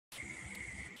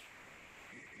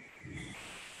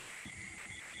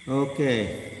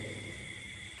Okay.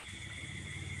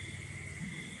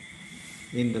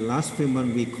 In the last few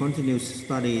months, we continue to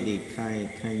study the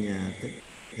kanya, that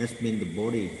has been the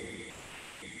body,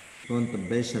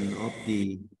 contemplation of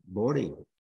the body.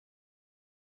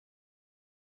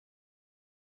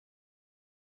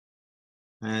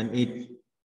 And it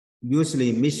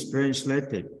usually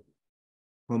mistranslated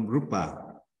from Rupa.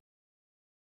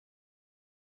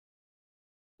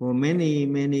 For many,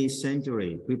 many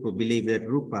centuries, people believe that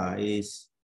Rupa is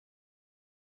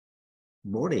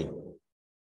body.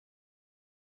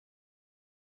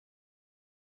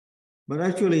 But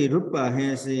actually, Rupa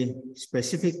has a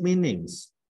specific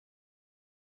meanings.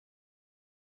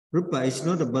 Rupa is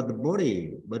not about the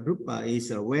body, but Rupa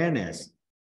is awareness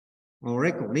or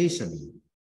recognition,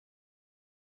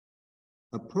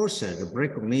 a process of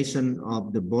recognition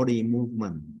of the body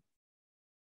movement,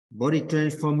 body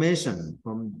transformation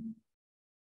from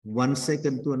 1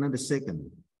 second to another second,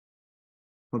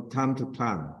 from time to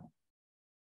time.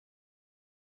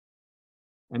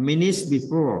 A minute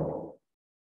before,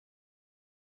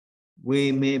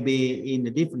 we may be in a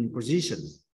different position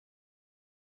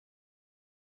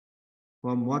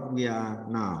from what we are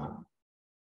now.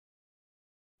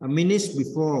 A minute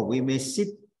before, we may sit,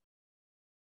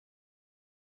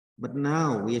 but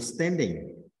now we are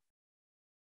standing.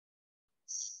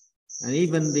 And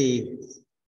even the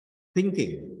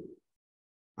thinking,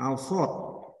 our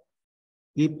thought,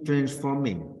 keep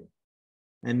transforming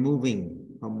and moving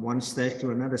from one stage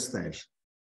to another stage.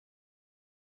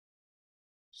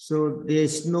 So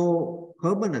there's no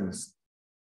permanence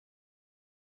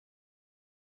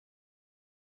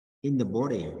in the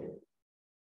body.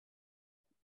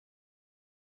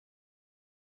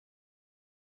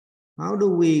 How do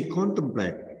we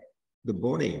contemplate the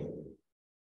body?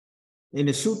 In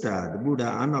the sutta, the Buddha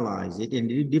analyzed it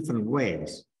in different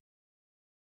ways.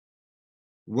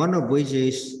 One of which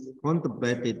is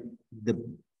contemplated the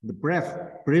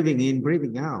breath, breathing in,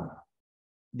 breathing out.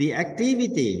 The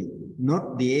activity,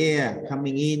 not the air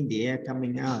coming in, the air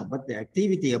coming out, but the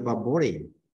activity of our body.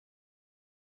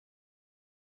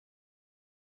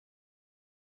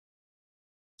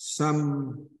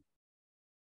 Some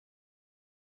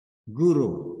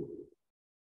guru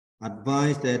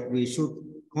advised that we should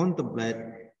contemplate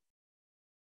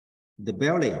the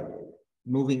belly,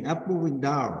 moving up, moving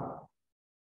down.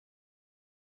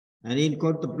 And in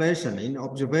contemplation, in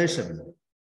observation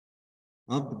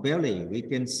of the belly, we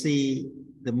can see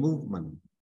the movement,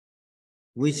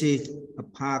 which is a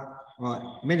part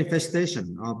or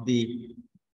manifestation of the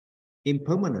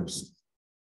impermanence,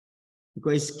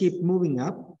 because it keeps moving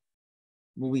up,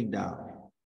 moving down.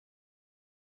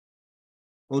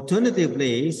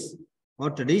 Alternatively, or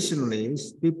traditionally,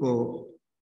 people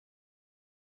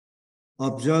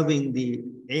observing the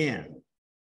air,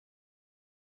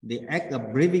 the act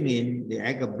of breathing in, the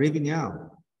act of breathing out.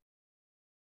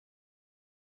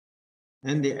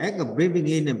 And the act of breathing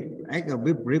in and act of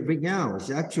breathing out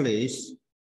is actually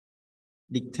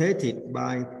dictated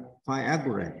by 5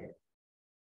 aggregates: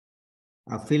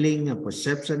 a feeling, a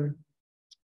perception,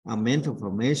 a mental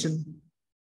formation,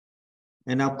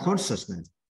 and our consciousness.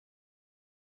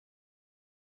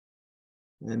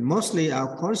 And mostly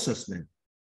our consciousness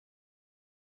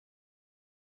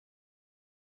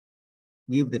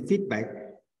give the feedback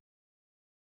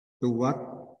to what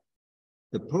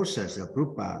the process of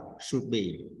Rupa should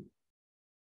be.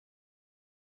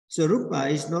 So Rupa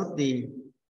is not the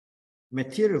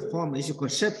material form, it's a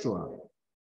conceptual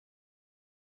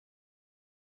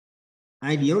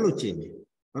ideology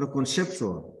or a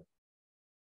conceptual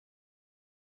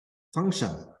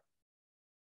function.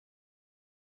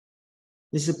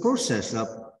 It's a process of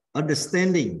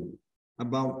understanding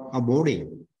about our body.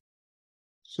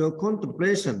 So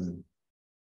contemplation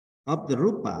of the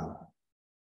Rupa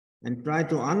and try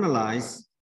to analyze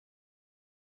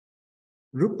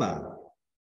Rupa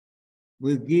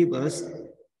will give us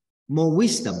more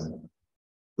wisdom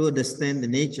to understand the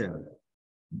nature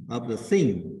of the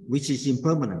thing which is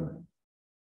impermanent.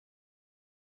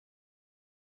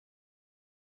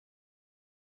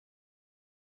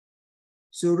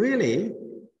 So really,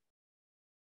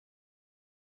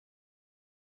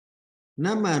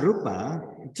 Nama Rupa,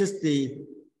 just the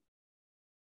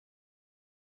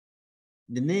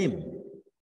name,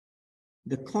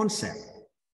 the concept,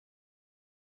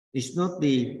 is not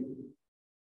the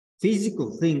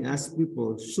physical thing as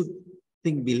people should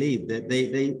think, believe that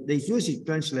they usually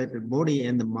translate the body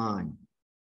and the mind.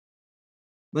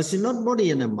 But it's not body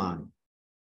and the mind.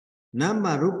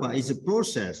 Nama Rupa is a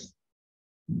process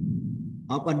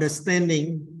of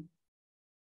understanding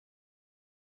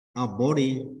our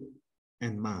body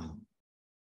and mind.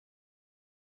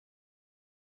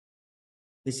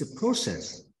 It's a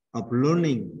process of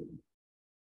learning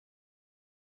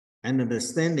and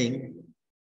understanding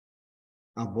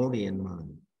our body and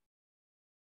mind.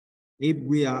 If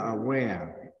we are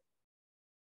aware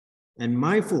and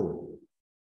mindful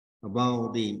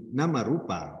about the nama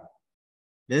rupa,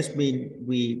 that means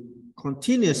we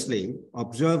continuously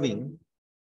observing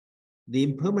the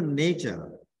impermanent nature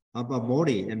of our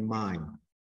body and mind.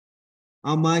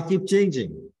 Our mind keeps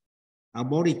changing, our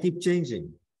body keeps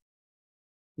changing.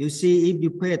 You see, if you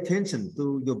pay attention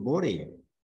to your body,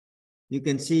 you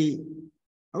can see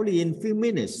only in a few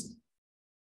minutes,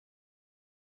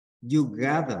 you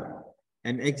gather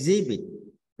and exhibit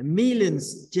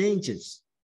millions of changes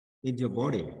in your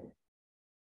body.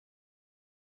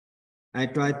 I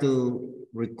try to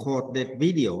record that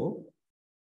video,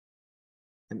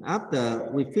 and after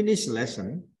we finish the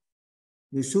lesson,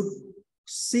 you should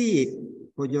see it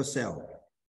for yourself.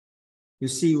 You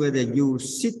see whether you're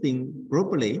sitting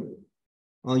properly,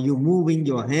 or you're moving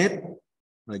your head,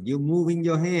 or you're moving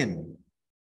your hand.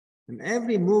 And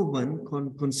every movement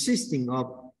consisting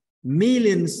of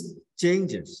millions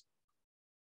changes.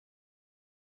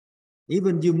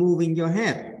 Even you moving your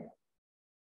head,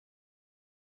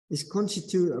 it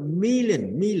constitutes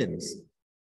millions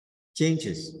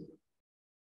changes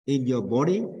in your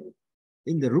body,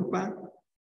 in the rupa.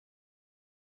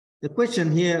 The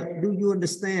question here, do you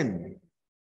understand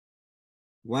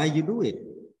why you do it?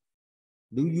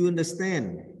 Do you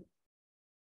understand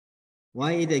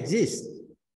why it exists?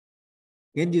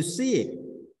 Can you see it?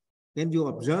 Can you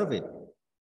observe it?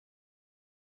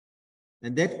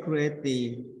 And that creates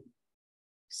the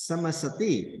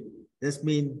samasati, that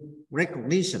means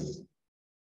recognition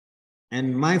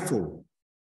and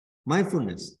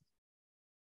mindfulness.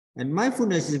 And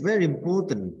mindfulness is a very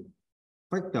important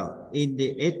factor in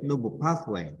the Eight Noble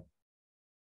Pathway.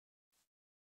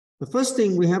 The first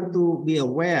thing we have to be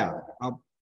aware of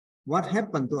what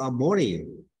happened to our body,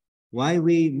 why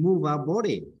we move our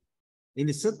body in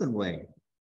a certain way,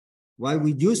 why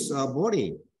we use our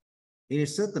body in a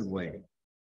certain way.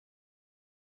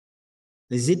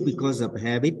 Is it because of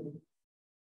habit,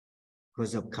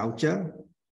 because of culture,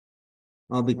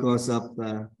 or because of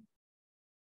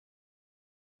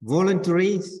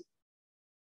voluntary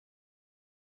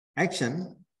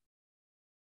action,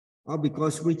 or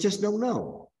because we just don't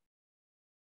know?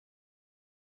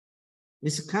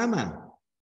 It's karma.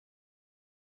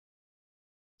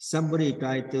 Somebody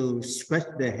tried to scratch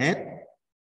their head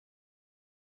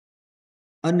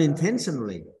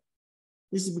unintentionally.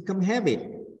 This has become habit.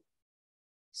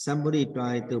 Somebody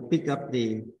tried to pick up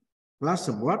the glass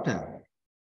of water,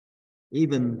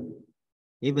 even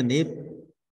if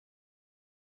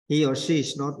he or she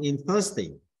is not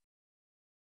thirsty.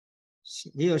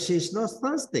 He or she is not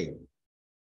thirsty,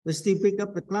 but still pick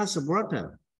up the glass of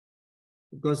water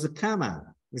because the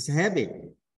karma is a habit.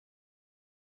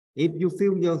 If you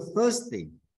feel you're thirsty,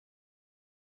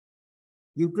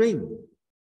 you drink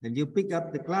and you pick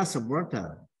up the glass of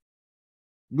water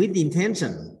with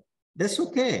intention. That's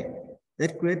okay.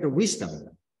 That creates a wisdom.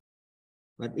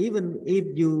 But even if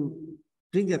you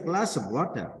drink a glass of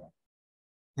water,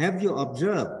 have you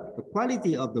observed the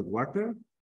quality of the water,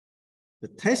 the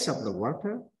taste of the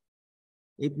water?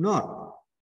 If not,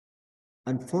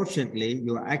 unfortunately,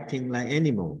 you are acting like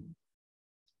animals.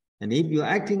 And if you're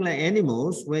acting like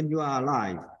animals when you are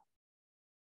alive,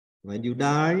 when you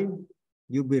die,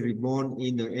 you'll be reborn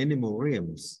in the animal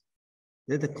realms.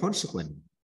 That's the consequence.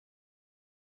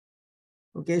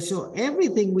 Okay, so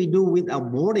everything we do with our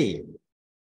body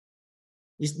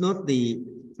is not the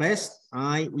flesh,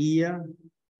 eye, ear,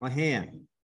 or hair,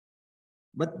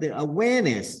 but the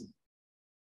awareness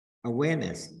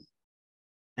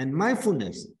and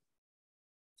mindfulness.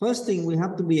 First thing, we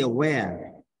have to be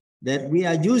aware that we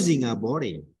are using our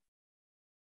body.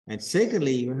 And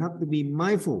secondly, we have to be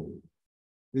mindful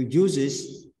to use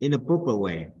this in a proper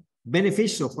way,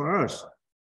 beneficial for us,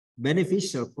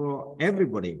 beneficial for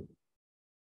everybody.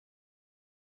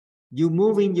 You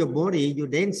moving your body, you're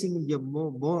dancing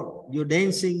you're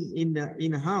dancing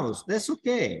in a house. That's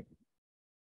okay.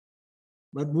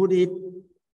 But would it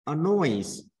annoy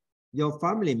your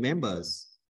family members,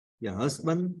 your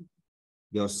husband,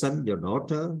 your son, your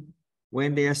daughter,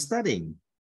 when they are studying,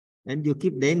 and you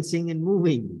keep dancing and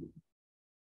moving?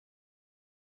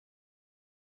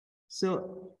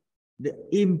 So the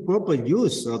improper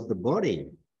use of the body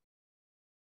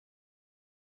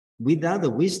without the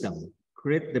wisdom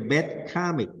create the bad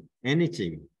karmic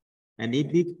energy. And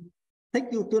if it take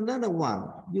you to another one,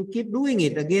 you keep doing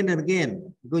it again and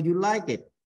again because you like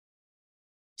it,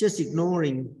 just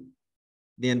ignoring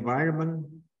the environment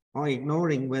or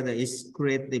ignoring whether it's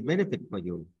create the benefit for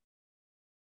you.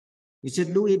 You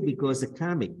should do it because the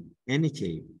karmic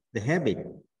energy, the habit.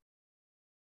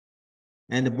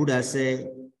 And the Buddha said,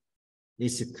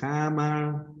 it's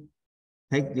karma,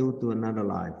 take you to another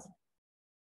life.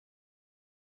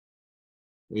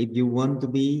 If you want to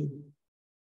be,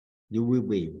 you will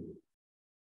be.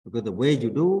 Because the way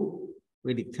you do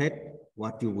will dictate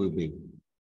what you will be.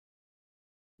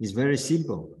 It's very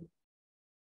simple.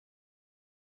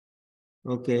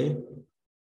 Okay.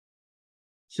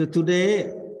 So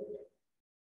today,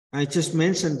 I just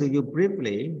mentioned to you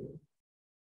briefly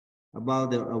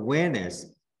about the awareness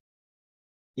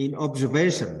in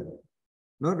observation,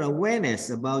 not awareness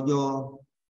about your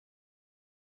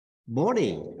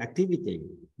body activity.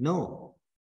 No,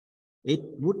 it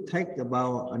would take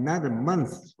about another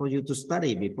month for you to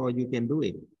study before you can do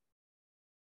it.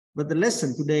 But the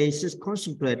lesson today is just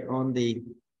concentrate on the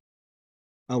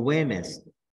awareness.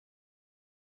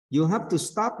 You have to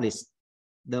establish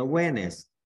the awareness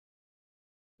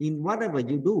in whatever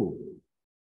you do.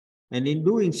 And in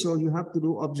doing so, you have to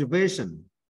do observation.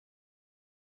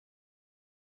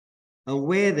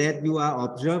 Aware that you are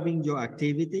observing your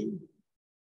activity.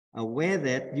 Aware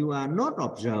that you are not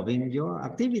observing your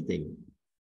activity.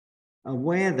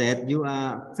 Aware that you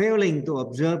are failing to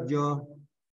observe your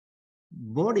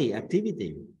body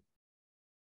activity.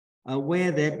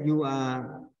 Aware that you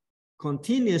are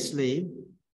continuously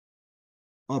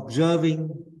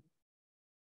observing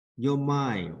your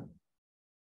mind.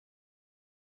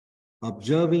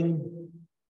 Observing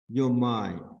your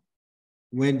mind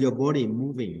when your body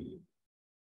moving.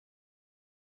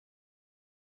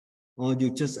 Or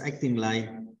you just acting like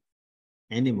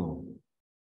animal.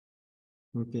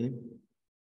 Okay.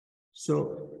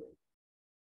 So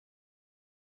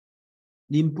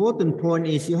the important point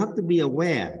is you have to be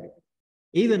aware,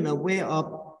 even aware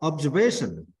of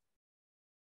observation.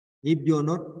 If you're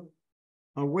not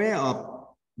aware of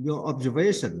your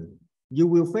observation, you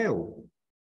will fail.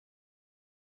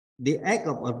 The act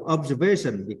of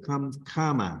observation becomes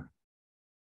karma.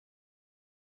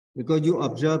 Because you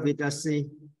observe it as a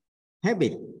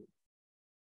habit.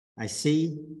 I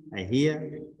see, I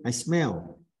hear, I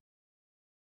smell.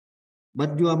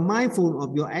 But you are mindful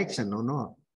of your action or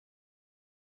not.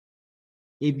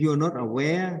 If you are not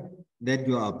aware that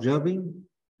you are observing,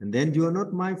 and then you are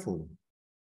not mindful.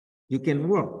 You can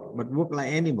work, but work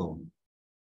like animal.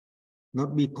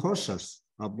 Not be cautious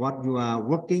of what you are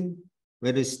working,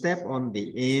 whether you step on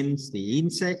the ants, the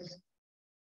insect,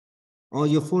 or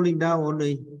you're falling down on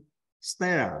the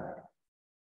stair.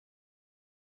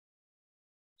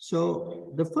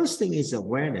 So the first thing is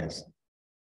awareness.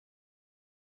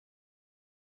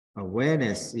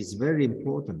 Awareness is very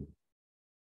important.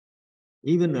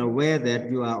 Even aware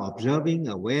that you are observing,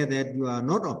 aware that you are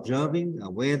not observing,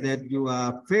 aware that you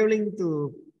are failing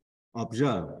to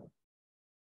observe.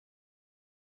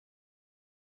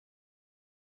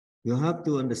 You have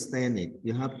to understand it.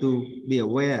 You have to be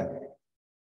aware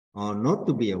or not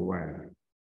to be aware.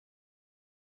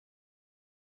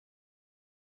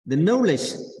 The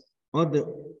knowledge or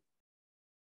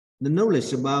the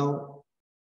knowledge about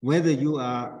whether you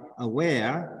are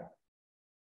aware,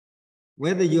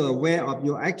 whether you are aware of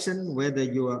your action, whether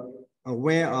you are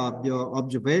aware of your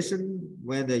observation,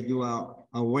 whether you are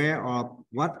aware of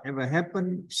whatever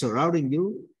happened surrounding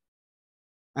you,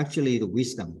 actually the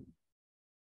wisdom.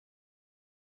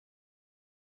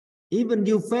 Even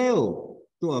you fail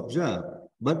to observe,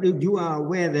 but if you are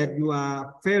aware that you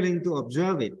are failing to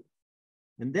observe it,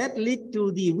 and that leads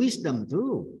to the wisdom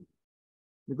too,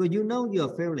 because you know you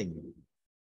are failing.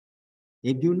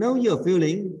 If you know you're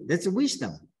failing, that's a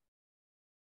wisdom.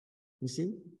 You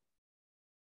see?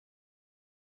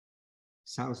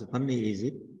 Sounds funny, is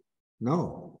it?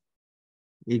 No.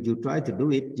 If you try to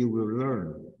do it, you will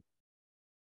learn.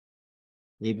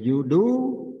 If you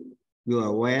do, you are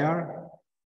aware.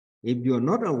 If you are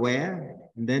not aware,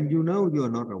 then you know you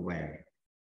are not aware.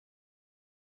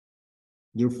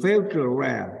 You fail to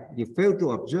aware, you fail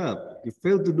to observe, you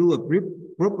fail to do a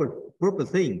proper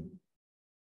thing,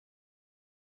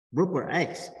 proper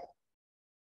acts.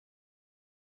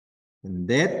 And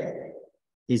that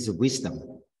is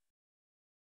wisdom.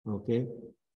 Okay?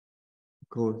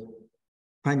 Called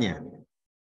panya,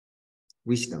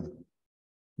 wisdom.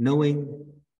 Knowing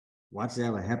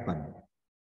whatever happened.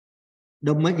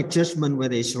 Don't make a judgment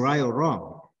whether it's right or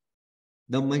wrong.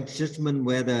 Don't make a judgment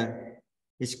whether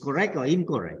it's correct or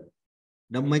incorrect.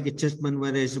 Don't make a judgment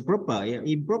whether it's proper or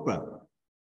improper.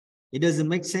 It doesn't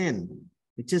make sense.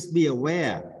 You just be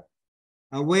aware.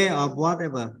 Aware of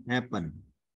whatever happened.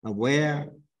 Aware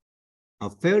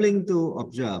of failing to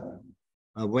observe.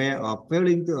 Aware of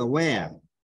failing to aware.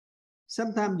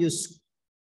 Sometimes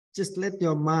Just let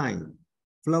your mind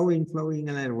flowing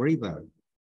like a river.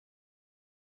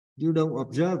 You don't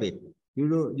observe it.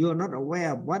 You are not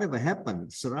aware of whatever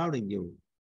happens surrounding you.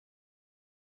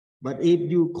 But if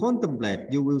you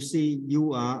contemplate, you will see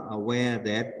you are aware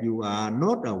that you are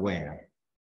not aware.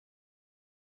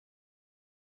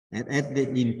 And at the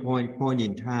point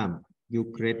in time, you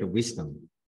create a wisdom.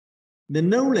 The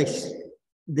knowledge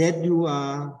that you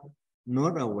are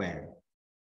not aware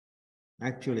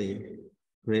actually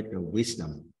create a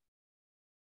wisdom.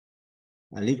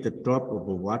 A little drop of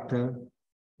the water,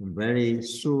 and very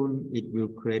soon it will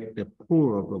create the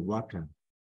pool of the water.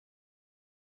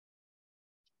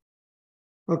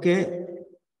 Okay,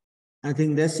 I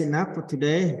think that's enough for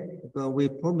today, because we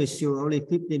promised you only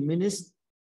 15 minutes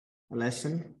a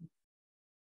lesson.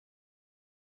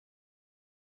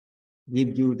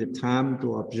 Give you the time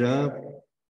to observe.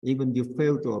 Even you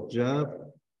fail to observe,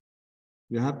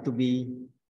 you have to be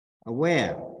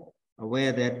aware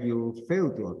that you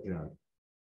fail to observe.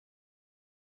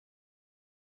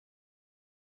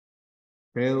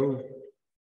 Fail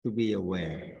to be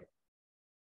aware.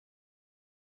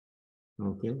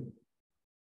 Okay.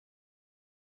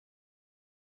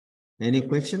 Any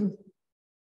question?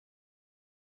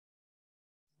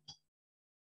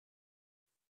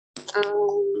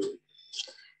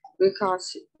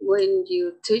 Because when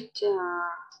you teach,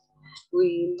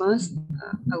 we must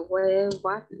aware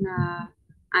what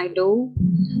I do.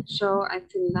 So I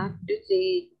think that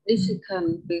is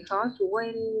difficult, because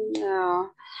when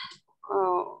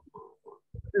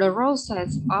the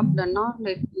process of the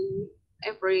knowledge,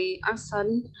 every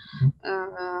action,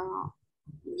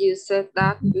 you said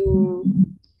that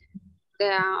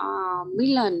there are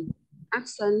million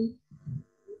actions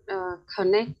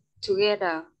connect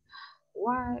together.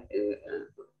 Why?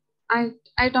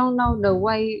 I don't know the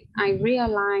way I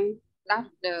realize that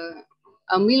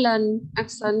a million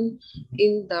action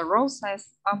in the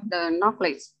process of the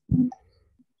knowledge.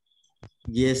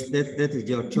 Yes, that is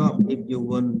your job. If you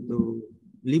want to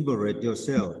liberate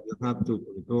yourself, you have to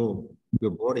control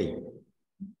your body.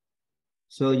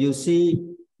 So you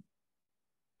see,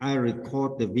 I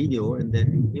record the video and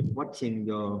then you keep watching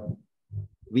your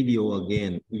video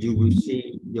again. You will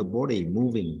see your body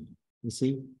moving. You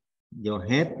see your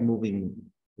head moving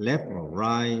left or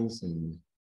right, and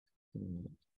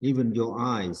even your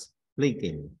eyes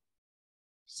blinking.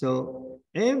 So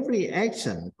every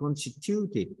action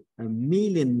constituted a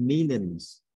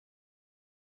millions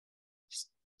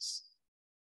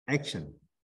action.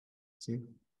 See?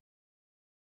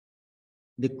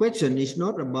 The question is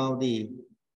not about the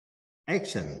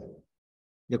action.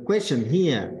 The question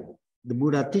here, the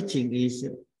Buddha teaching, is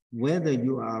whether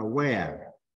you are aware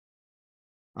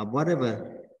of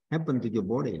whatever happened to your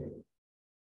body.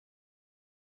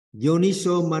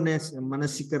 Yoniso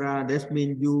manasikara, that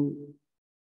means you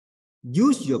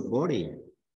use your body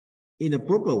in a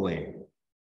proper way.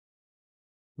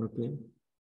 Okay.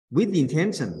 With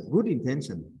intention, good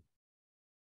intention.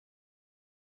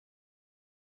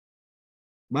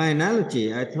 By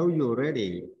analogy, I told you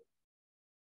already,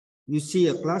 you see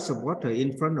a glass of water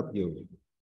in front of you.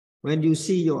 When you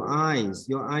see your eyes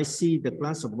see the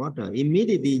glass of water,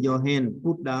 immediately your hand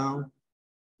put down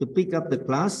to pick up the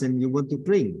glass and you want to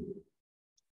drink.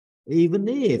 Even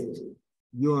if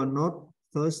you are not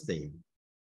thirsty.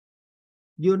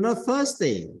 You're not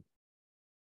thirsty,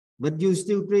 but you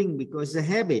still drink because it's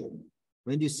a habit.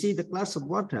 When you see the glass of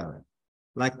water,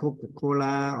 like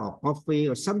Coca-Cola or coffee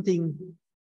or something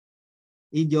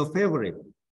in your favorite,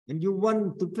 and you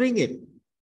want to drink it,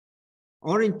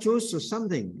 orange juice or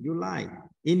something you like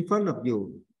in front of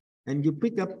you, and you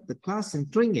pick up the glass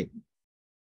and drink it,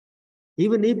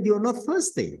 even if you're not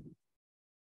thirsty.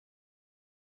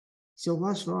 So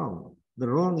what's wrong? The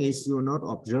wrong is you're not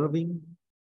observing.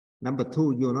 Number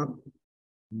two, you're not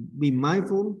be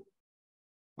mindful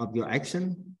of your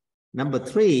action. Number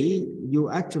three,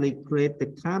 you actually create the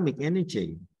karmic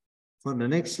energy for the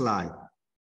next slide.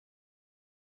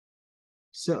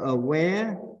 So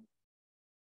aware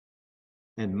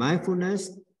and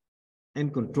mindfulness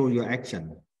and control your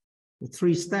action. The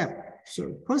 3 steps.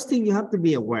 So first thing, you have to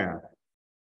be aware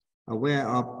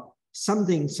of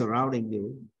something surrounding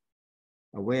you,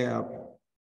 aware of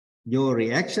your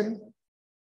reaction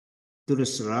to the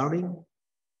surrounding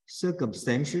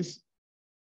circumstances.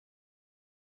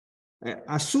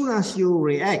 As soon as you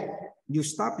react, you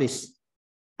establish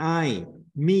I,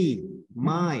 me,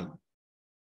 my,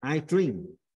 I drink,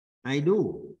 I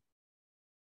do.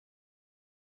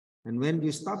 And when you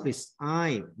establish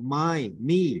I, my,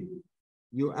 me,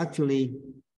 you actually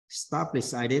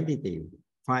establish identity.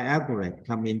 5 aggregate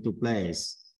come into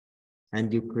place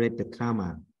and you create the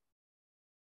karma.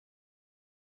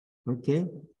 Okay.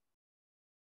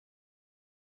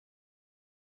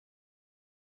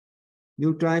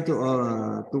 You try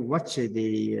to watch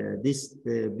this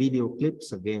video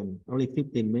clips again. Only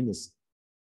 15 minutes.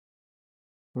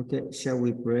 Okay. Shall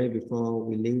we pray before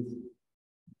we leave?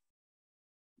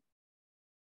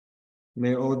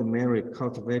 May all the merit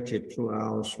cultivated through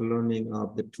our learning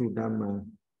of the true Dhamma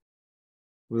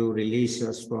will release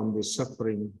us from the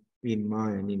suffering in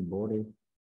mind and in body,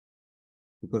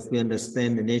 because we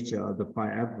understand the nature of the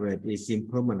five aberrations is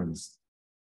impermanence.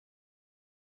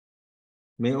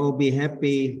 May all be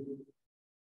happy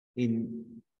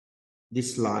in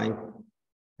this life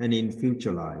and in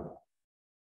future life.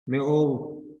 May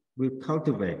all will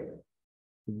cultivate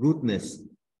goodness.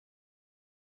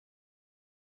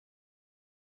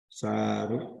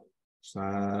 Sadhu,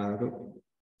 sadhu,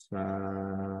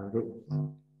 sadhu.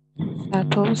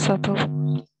 Sadhu,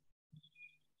 sadhu.